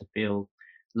start to feel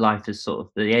life is sort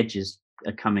of, the edges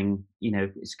are coming, you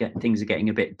know, things are getting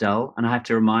a bit dull, and I have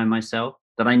to remind myself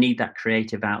that I need that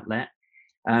creative outlet.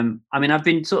 I mean, I've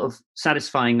been sort of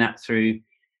satisfying that through,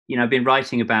 you know, I've been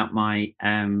writing about my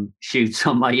shoots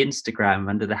on my Instagram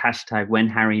under the hashtag When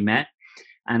Harry Met,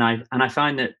 and I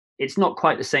find that it's not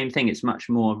quite the same thing. It's much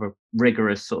more of a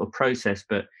rigorous sort of process,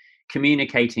 but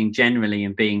communicating generally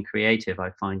and being creative, I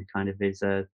find kind of is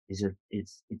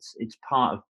it's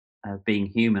part of being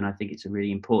human. I think it's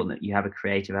really important that you have a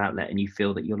creative outlet and you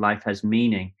feel that your life has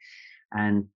meaning.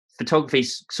 And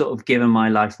photography's sort of given my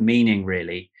life meaning,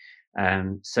 really.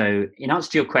 So in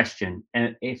answer to your question,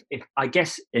 if I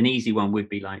guess an easy one would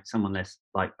be like someone less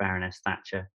like Baroness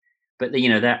Thatcher. But you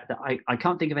know, that I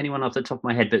can't think of anyone off the top of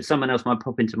my head, but someone else might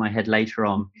pop into my head later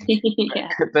on. Yeah.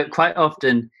 But quite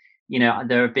often, you know,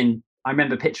 there have been, I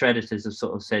remember picture editors have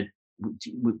sort of said,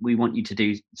 we want you to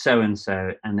do so and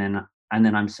so, and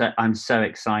then I'm so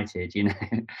excited, you know.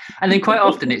 And then quite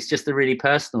often it's just a really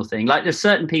personal thing. Like there's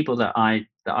certain people that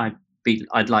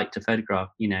I'd like to photograph,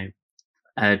 you know,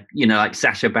 like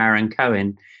Sacha Baron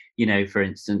Cohen, you know, for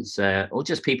instance, or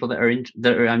just people that are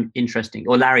interesting,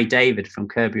 or Larry David from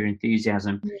Curb Your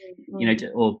Enthusiasm, you know,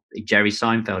 or Jerry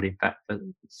Seinfeld, in fact, for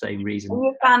the same reason. Are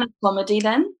you a fan of comedy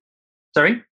then?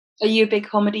 Sorry? Are you a big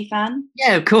comedy fan?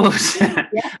 Yeah, of course. Yeah.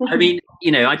 I mean,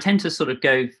 you know, I tend to sort of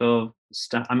go for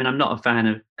stuff. I mean, I'm not a fan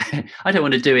of, I don't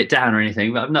want to do it down or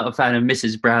anything, but I'm not a fan of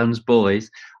Mrs. Brown's Boys.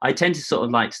 I tend to sort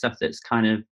of like stuff that's kind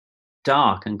of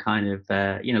dark and kind of,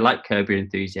 you know, like Curb Your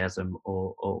Enthusiasm,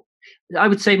 or I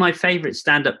would say my favorite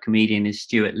stand-up comedian is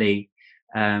Stuart Lee,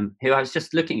 who I was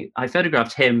just looking, I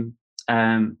photographed him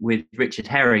with Richard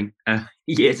Herring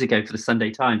years ago for the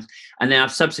Sunday Times. And then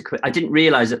I didn't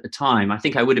realize at the time, I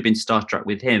think I would have been starstruck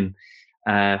with him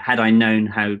had I known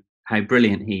how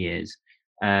brilliant he is.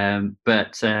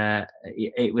 But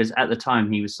it was at the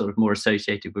time he was sort of more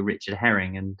associated with Richard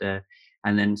Herring,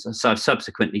 and then so I've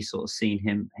subsequently sort of seen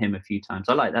him a few times.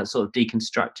 I like that sort of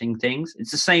deconstructing things.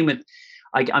 It's the same with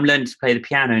I'm learning to play the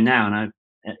piano now, and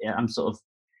I'm sort of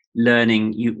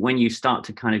learning. When you start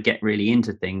to kind of get really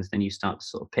into things, then you start to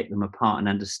sort of pick them apart and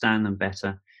understand them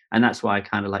better. And that's why I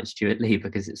kind of like Stuart Lee,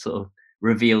 because it sort of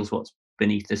reveals what's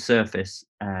beneath the surface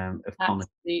of comedy.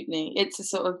 Absolutely, it's a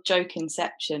sort of joke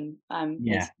inception.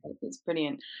 Yeah, it's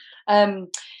brilliant.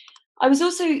 I was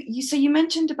also you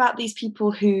mentioned about these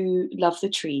people who love the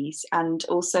trees, and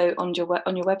also on your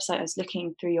website I was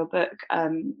looking through your book,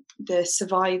 the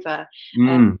survivor,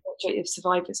 portrait of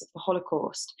survivors of the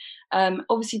Holocaust.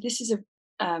 Obviously this is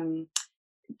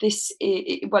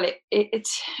it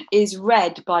is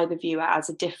read by the viewer as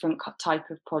a different type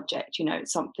of project. You know,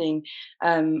 it's something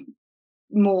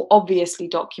more obviously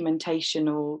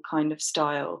documentational kind of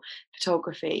style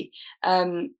photography.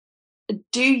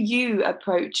 Do you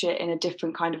approach it in a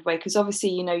different kind of way? Because obviously,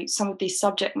 you know, some of these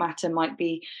subject matter might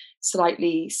be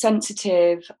slightly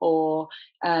sensitive, or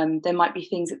there might be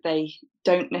things that they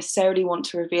don't necessarily want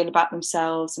to reveal about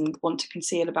themselves and want to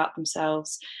conceal about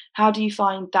themselves. How do you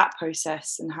find that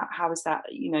process, and how is that,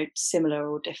 you know, similar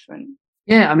or different?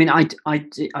 Yeah, I mean, I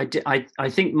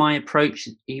think my approach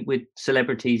with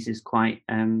celebrities is quite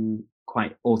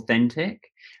authentic,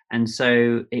 and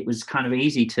so it was kind of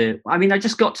easy to. I mean, I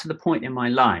just got to the point in my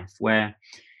life where,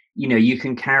 you know, you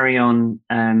can carry on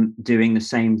doing the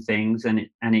same things, and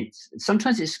it's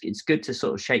sometimes it's good to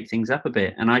sort of shake things up a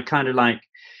bit, and I kind of like.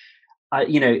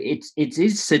 You know, it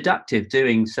is seductive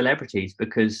doing celebrities,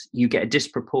 because you get a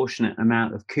disproportionate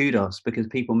amount of kudos, because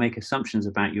people make assumptions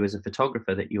about you as a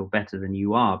photographer that you're better than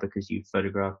you are because you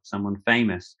photographed someone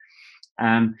famous.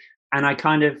 And I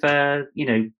kind of, you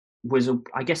know,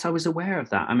 I guess I was aware of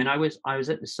that. I mean, I was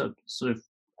at this sort of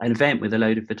an event with a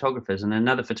load of photographers, and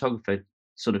another photographer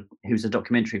who's a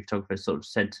documentary photographer sort of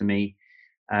said to me,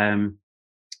 I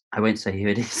won't say who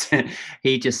it is.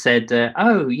 He just said,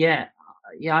 "Oh yeah,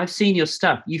 I've seen your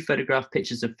stuff. You photograph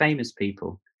pictures of famous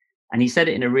people," and he said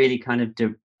it in a really kind of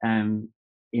in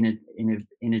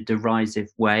a derisive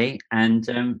way,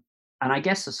 and I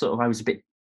guess I was a bit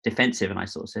defensive, and I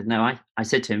sort of said no. I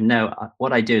said to him, no,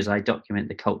 what I do is I document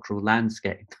the cultural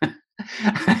landscape.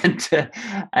 and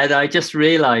I just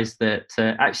realized that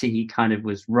actually he kind of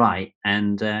was right,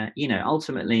 and you know,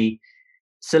 ultimately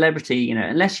celebrity, you know,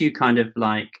 unless you kind of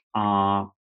like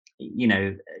are, you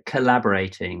know,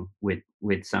 collaborating with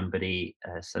somebody,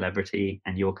 a celebrity,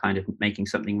 and you're kind of making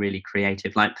something really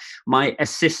creative. Like my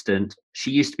assistant,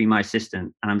 she used to be my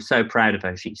assistant, and I'm so proud of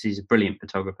her. She's a brilliant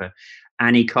photographer,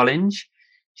 Annie Collins.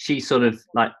 She sort of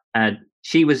like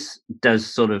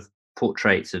does sort of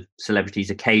portraits of celebrities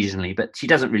occasionally, but she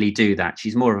doesn't really do that.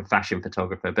 She's more of a fashion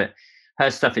photographer, but her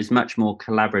stuff is much more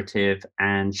collaborative,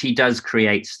 and she does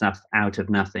create stuff out of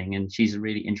nothing, and she's a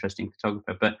really interesting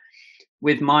photographer. But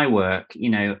with my work, you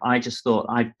know, I just thought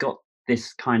I've got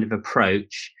this kind of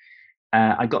approach.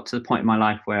 I got to the point in my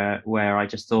life where I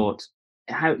just thought,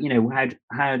 how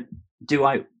do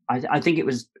I think it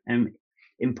was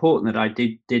important that I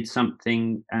did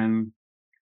something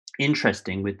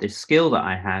interesting with this skill that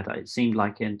I had. It seemed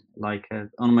like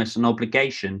almost an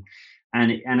obligation,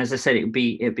 and as I said, it'd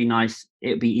be nice,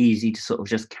 it'd be easy to sort of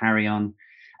just carry on,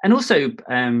 and also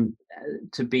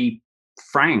to be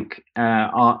frank,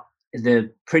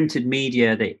 the printed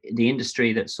media, the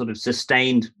industry that sort of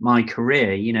sustained my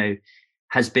career, you know,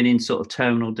 has been in sort of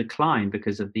terminal decline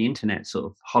because of the internet sort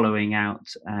of hollowing out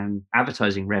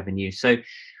advertising revenue. So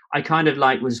I kind of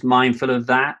was mindful of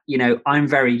that. You know, I'm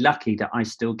very lucky that I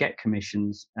still get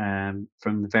commissions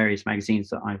from the various magazines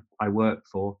that I work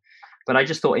for. But I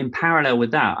just thought, in parallel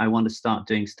with that, I want to start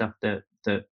doing stuff that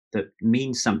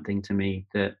means something to me,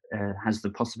 that has the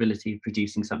possibility of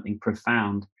producing something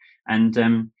profound. And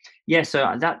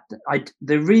so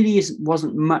there really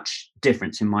wasn't much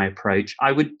difference in my approach.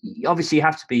 I would obviously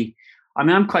have to be I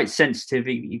mean, I'm quite sensitive,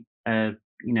 you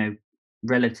know,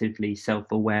 relatively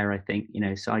self-aware, I think, you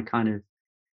know, so I kind of,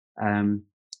 um,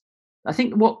 I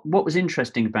think what was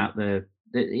interesting about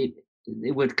it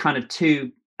were kind of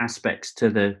two aspects to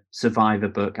the Survivor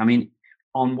book. I mean,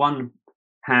 on one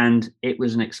hand, it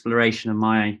was an exploration of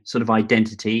my sort of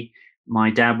identity.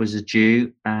 My dad was a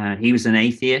Jew. He was an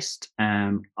atheist.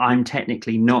 I'm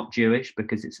technically not Jewish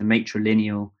because it's a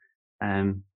matrilineal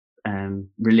um,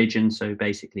 religion. So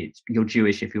basically, you're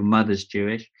Jewish if your mother's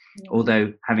Jewish. Yeah.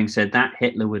 Although, having said that,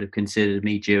 Hitler would have considered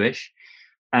me Jewish.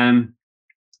 Um,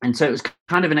 and so it was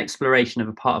kind of an exploration of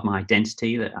a part of my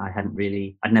identity that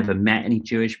I'd never met any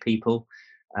Jewish people.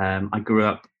 I grew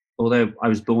up, although I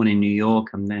was born in New York,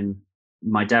 and then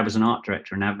my dad was an art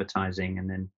director in advertising, and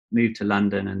then moved to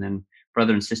London, and then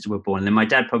brother and sister were born. And then my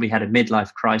dad probably had a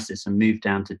midlife crisis and moved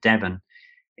down to Devon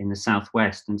in the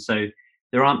southwest. And so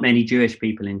there aren't many Jewish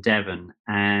people in Devon.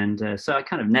 And so I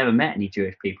kind of never met any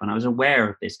Jewish people. And I was aware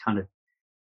of this kind of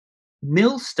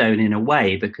millstone in a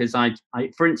way, because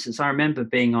for instance, I remember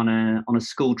being on a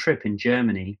school trip in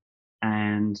Germany,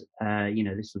 and you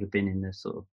know, this would have been in the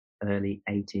sort of early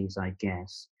 80s, I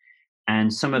guess.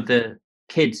 And some of the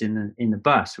kids in the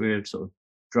bus, we were sort of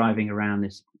driving around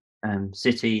this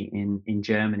city in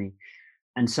Germany,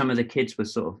 and some of the kids were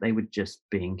they were just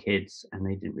being kids, and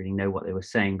they didn't really know what they were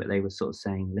saying, but they were sort of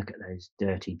saying, "Look at those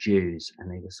dirty Jews," and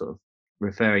they were sort of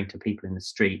referring to people in the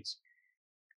streets.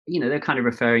 You know, they're kind of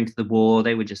referring to the war.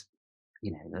 They were just,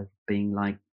 you know,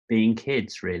 being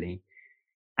kids, really.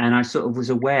 And I sort of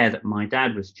was aware that my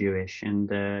dad was Jewish, and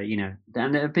you know,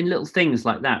 and there have been little things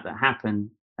like that happen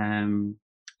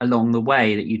along the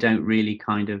way that you don't really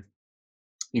kind of,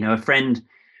 you know, a friend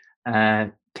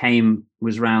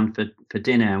was round for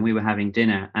dinner, and we were having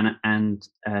dinner, and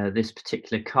this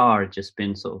particular car had just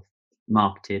been sort of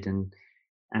marketed and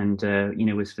you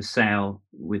know, was for sale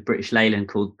with British Leyland,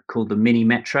 called the Mini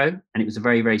Metro, and it was a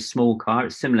very, very small car.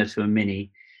 It's similar to a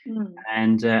Mini.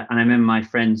 And I remember my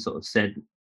friend sort of said,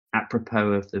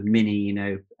 apropos of the Mini, you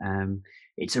know,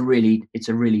 it's a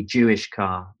really Jewish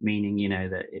car, meaning, you know,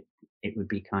 that it would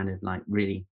be kind of like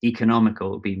really economical,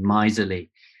 it would be miserly,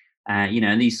 you know,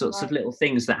 and these sorts of little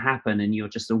things that happen, and you're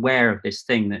just aware of this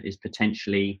thing that is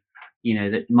potentially, you know,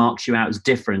 that marks you out as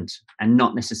different and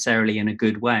not necessarily in a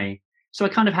good way. So I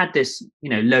kind of had this, you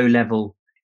know, low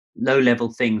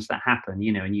level things that happen,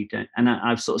 you know, and you don't, and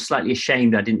I was sort of slightly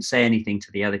ashamed I didn't say anything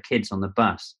to the other kids on the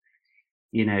bus,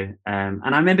 you know. And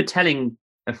I remember telling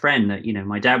a friend that, you know,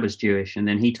 my dad was Jewish, and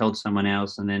then he told someone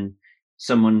else, and then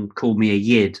someone called me a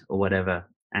yid or whatever.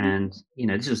 And, you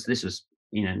know, this was,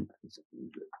 you know,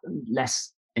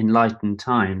 less enlightened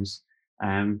times.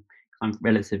 I'm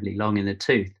relatively long in the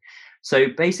tooth. So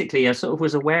basically, I sort of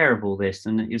was aware of all this,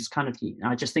 and it was kind of,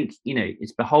 I just think, you know,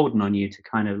 it's beholden on you to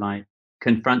kind of like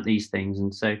confront these things.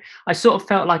 And so I sort of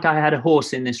felt like I had a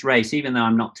horse in this race, even though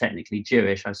I'm not technically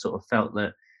Jewish. I sort of felt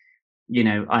that, you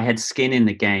know, I had skin in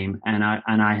the game, and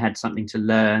I had something to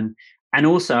learn. And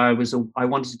also I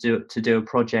wanted to do a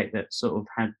project that sort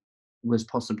of was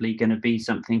possibly going to be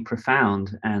something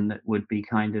profound, and that would be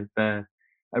kind of a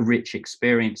rich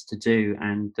experience to do,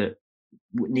 and that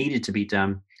needed to be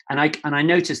done. And I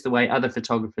noticed the way other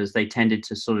photographers, they tended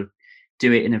to sort of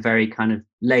do it in a very kind of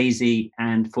lazy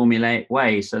and formulaic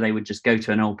way. So they would just go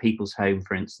to an old people's home,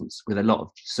 for instance, with a lot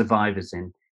of survivors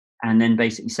in, and then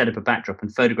basically set up a backdrop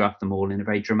and photograph them all in a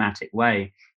very dramatic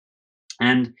way.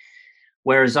 And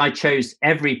whereas I chose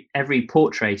every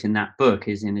portrait in that book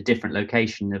is in a different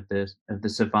location of the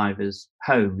survivor's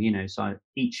home, you know. So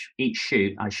each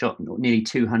shoot, I shot nearly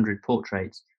 200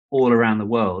 portraits all around the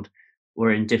world,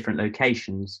 were in different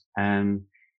locations.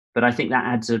 But I think that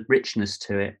adds a richness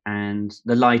to it, and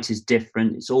the light is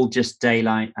different. It's all just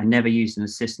daylight. I never used an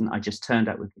assistant. I just turned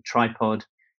up with the tripod,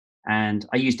 and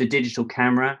I used a digital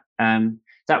camera.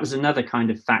 That was another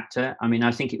kind of factor. I mean,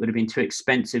 I think it would have been too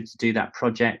expensive to do that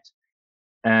project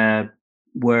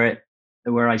were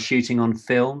I shooting on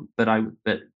film, but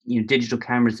you know, digital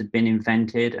cameras had been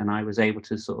invented, and I was able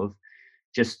to sort of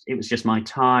it was just my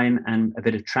time and a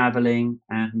bit of traveling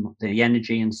and the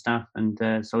energy and stuff. And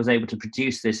so I was able to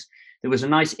produce this. There was a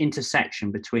nice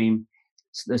intersection between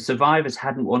the survivors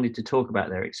hadn't wanted to talk about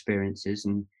their experiences,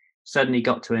 and suddenly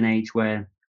got to an age where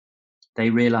they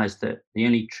realized that the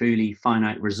only truly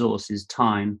finite resource is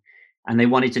time, and they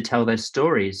wanted to tell their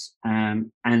stories. And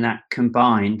that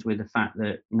combined with the fact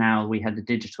that now we had the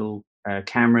digital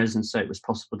cameras, and so it was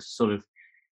possible to sort of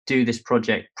do this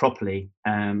project properly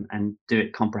and do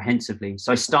it comprehensively.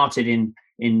 So I started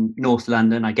in North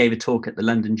London. I gave a talk at the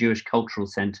London Jewish Cultural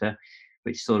Centre,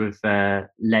 which sort of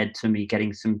led to me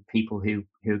getting some people who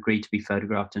agreed to be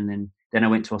photographed, and then Then I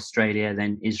went to Australia,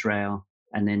 then Israel,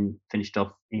 and then finished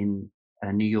off in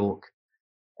New York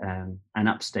and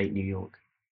upstate New York.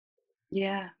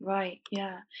 Yeah, right.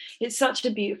 Yeah. It's such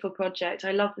a beautiful project.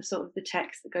 I love the sort of the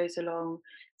text that goes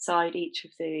alongside each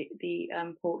of the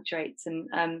portraits,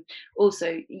 and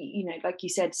also, you know, like you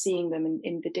said, seeing them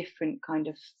in the different kind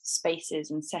of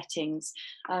spaces and settings.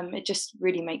 It just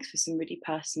really makes for some really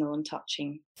personal and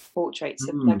touching portraits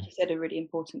of, like you said, a really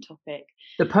important topic.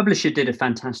 The publisher did a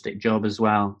fantastic job as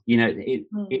well. You know,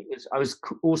 it was. I was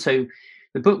also.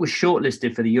 The book was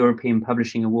shortlisted for the European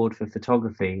Publishing Award for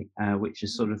Photography, which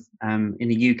is sort of in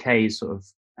the UK is sort of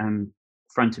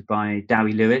fronted by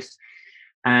Dowie Lewis.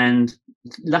 And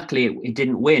luckily it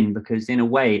didn't win, because in a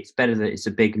way it's better that it's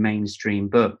a big mainstream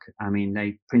book. I mean,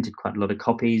 they printed quite a lot of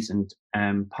copies,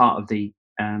 and part of the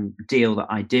deal that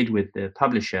I did with the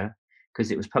publisher,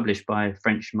 because it was published by a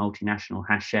French multinational,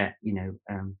 Hachette, you know,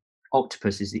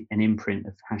 Octopus is an imprint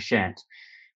of Hachette.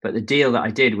 But the deal that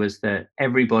I did was that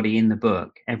everybody in the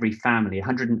book, every family, I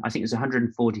think it was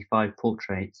 145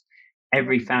 portraits,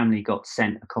 every family got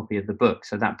sent a copy of the book.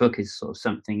 So that book is sort of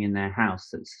something in their house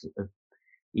that's of,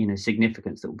 you know,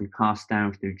 significance that will be passed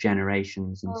down through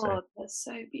generations. And so that's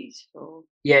so beautiful.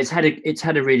 Yeah, it's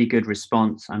had a really good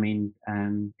response. I mean,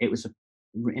 it was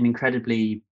an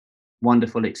incredibly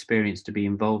wonderful experience to be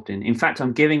involved in. In fact,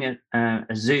 I'm giving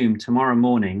a Zoom tomorrow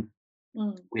morning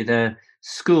with a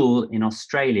school in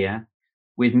Australia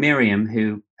with Miriam,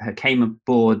 who came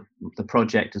aboard the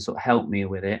project and sort of helped me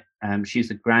with it. She's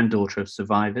the granddaughter of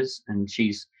survivors, and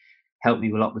she's helped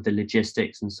me a lot with the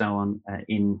logistics and so on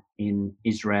in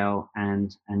Israel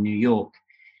and New York.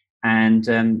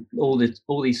 And all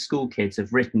these school kids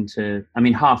have written to. I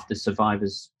mean, half the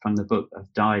survivors from the book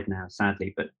have died now,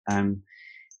 sadly, but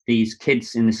these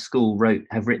kids in the school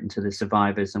have written to the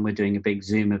survivors, and we're doing a big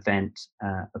Zoom event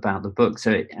about the book. So,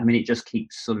 it just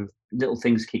keeps sort of, little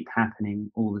things keep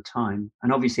happening all the time.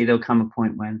 And obviously there'll come a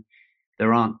point when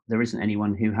there isn't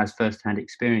anyone who has firsthand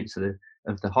experience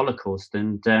of the Holocaust.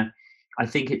 And I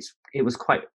think it's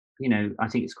quite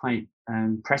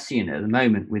prescient at the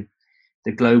moment with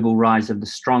the global rise of the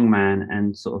strongman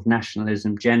and sort of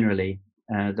nationalism generally,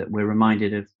 that we're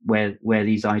reminded of where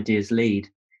these ideas lead.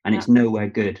 And it's nowhere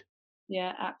good.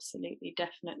 Yeah, absolutely,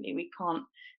 definitely. We can't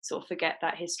sort of forget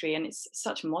that history, and it's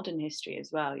such modern history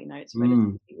as well. You know, it's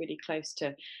really close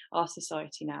to our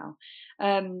society now.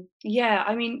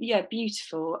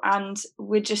 Beautiful, and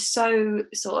we're just so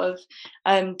sort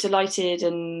of delighted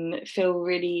and feel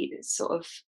really sort of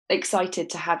excited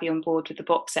to have you on board with the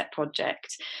box set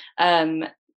project.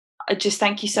 I just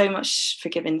thank you so much for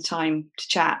giving the time to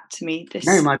chat to me.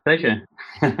 No, my pleasure.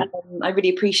 I really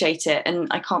appreciate it, and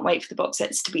I can't wait for the box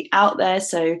sets to be out there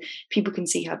so people can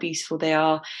see how beautiful they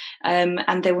are,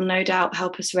 and they will no doubt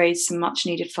help us raise some much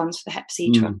needed funds for the Hep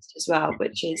C Trust as well,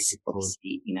 which is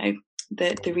obviously, you know,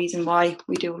 the reason why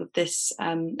we do all of this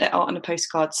at Art on a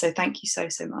Postcard. So thank you so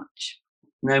much.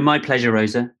 No, my pleasure,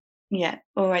 Rosa. Yeah,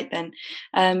 all right then.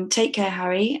 Take care,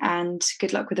 Harry, and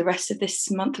good luck with the rest of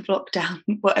this month of lockdown,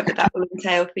 whatever that will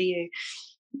entail for you.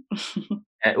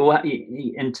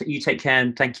 You take care,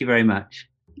 and thank you very much.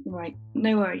 Right,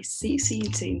 no worries. See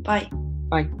you soon. Bye.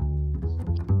 Bye.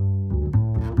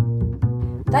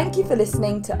 Thank you for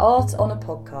listening to Art on a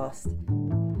Podcast.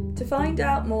 To find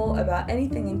out more about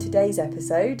anything in today's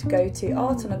episode, go to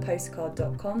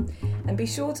artonapostcard.com and be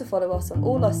sure to follow us on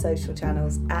all our social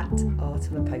channels at Art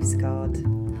on a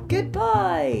Postcard.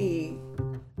 Goodbye!